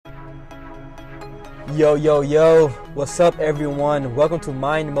Yo, yo, yo, what's up, everyone? Welcome to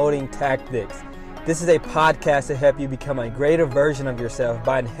Mind Molding Tactics. This is a podcast to help you become a greater version of yourself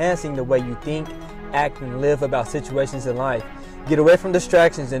by enhancing the way you think, act, and live about situations in life. Get away from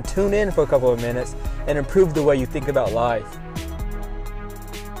distractions and tune in for a couple of minutes and improve the way you think about life.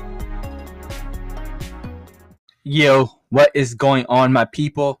 Yo, what is going on, my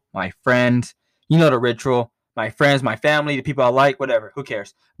people, my friends? You know the ritual. My friends, my family, the people I like, whatever. Who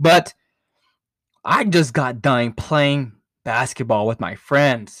cares? But I just got done playing basketball with my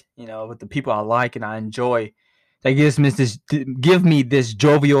friends, with the people I like and I enjoy. That give me this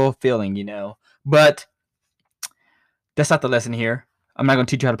jovial feeling, But that's not the lesson here. I'm not going to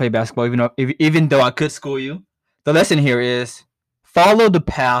teach you how to play basketball, even though I could school you. The lesson here is follow the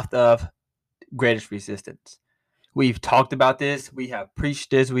path of greatest resistance. We've talked about this. We have preached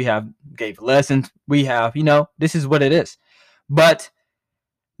this. We have gave lessons. We have, this is what it is. But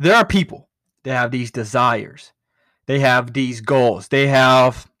there are people that have these desires. They have these goals. They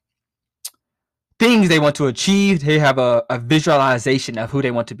have things they want to achieve. They have a visualization of who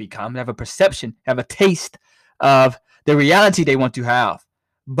they want to become. They have a perception, have a taste of the reality they want to have.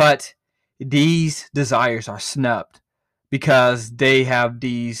 But these desires are snubbed because they have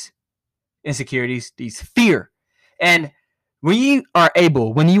these insecurities, these fear. And when you are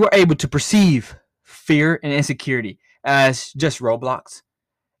able to perceive fear and insecurity as just roadblocks,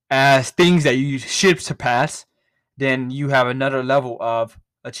 as things that you should surpass, then you have another level of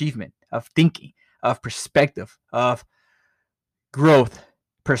achievement, of thinking, of perspective, of growth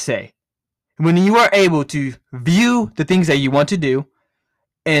per se. When you are able to view the things that you want to do,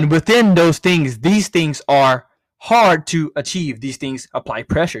 and within those things, these things are hard to achieve. These things apply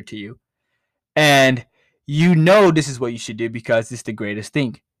pressure to you. And this is what you should do because it's the greatest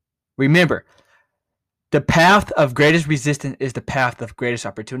thing. Remember, the path of greatest resistance is the path of greatest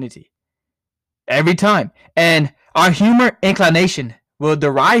opportunity. Every time. And our human inclination will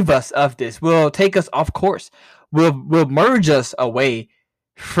derive us of this, will take us off course, will merge us away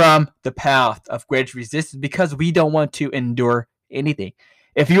from the path of greatest resistance because we don't want to endure anything.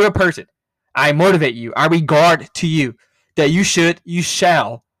 If you're a person, I motivate you, I regard to you that you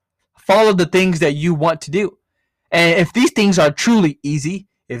shall follow the things that you want to do. And if these things are truly easy,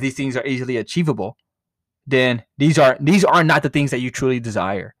 if these things are easily achievable, then these are not the things that you truly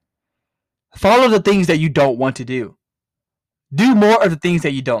desire. Follow the things that you don't want to do. Do more of the things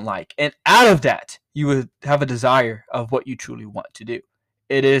that you don't like. And out of that, you will have a desire of what you truly want to do.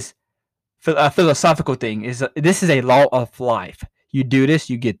 It is a philosophical thing. This is a law of life. You do this,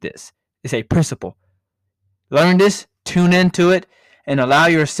 you get this. It's a principle. Learn this, tune into it, and allow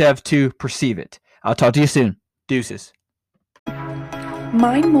yourself to perceive it. I'll talk to you soon. Deuces.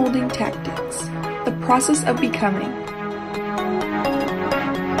 Mind Molding Tactics, the process of becoming.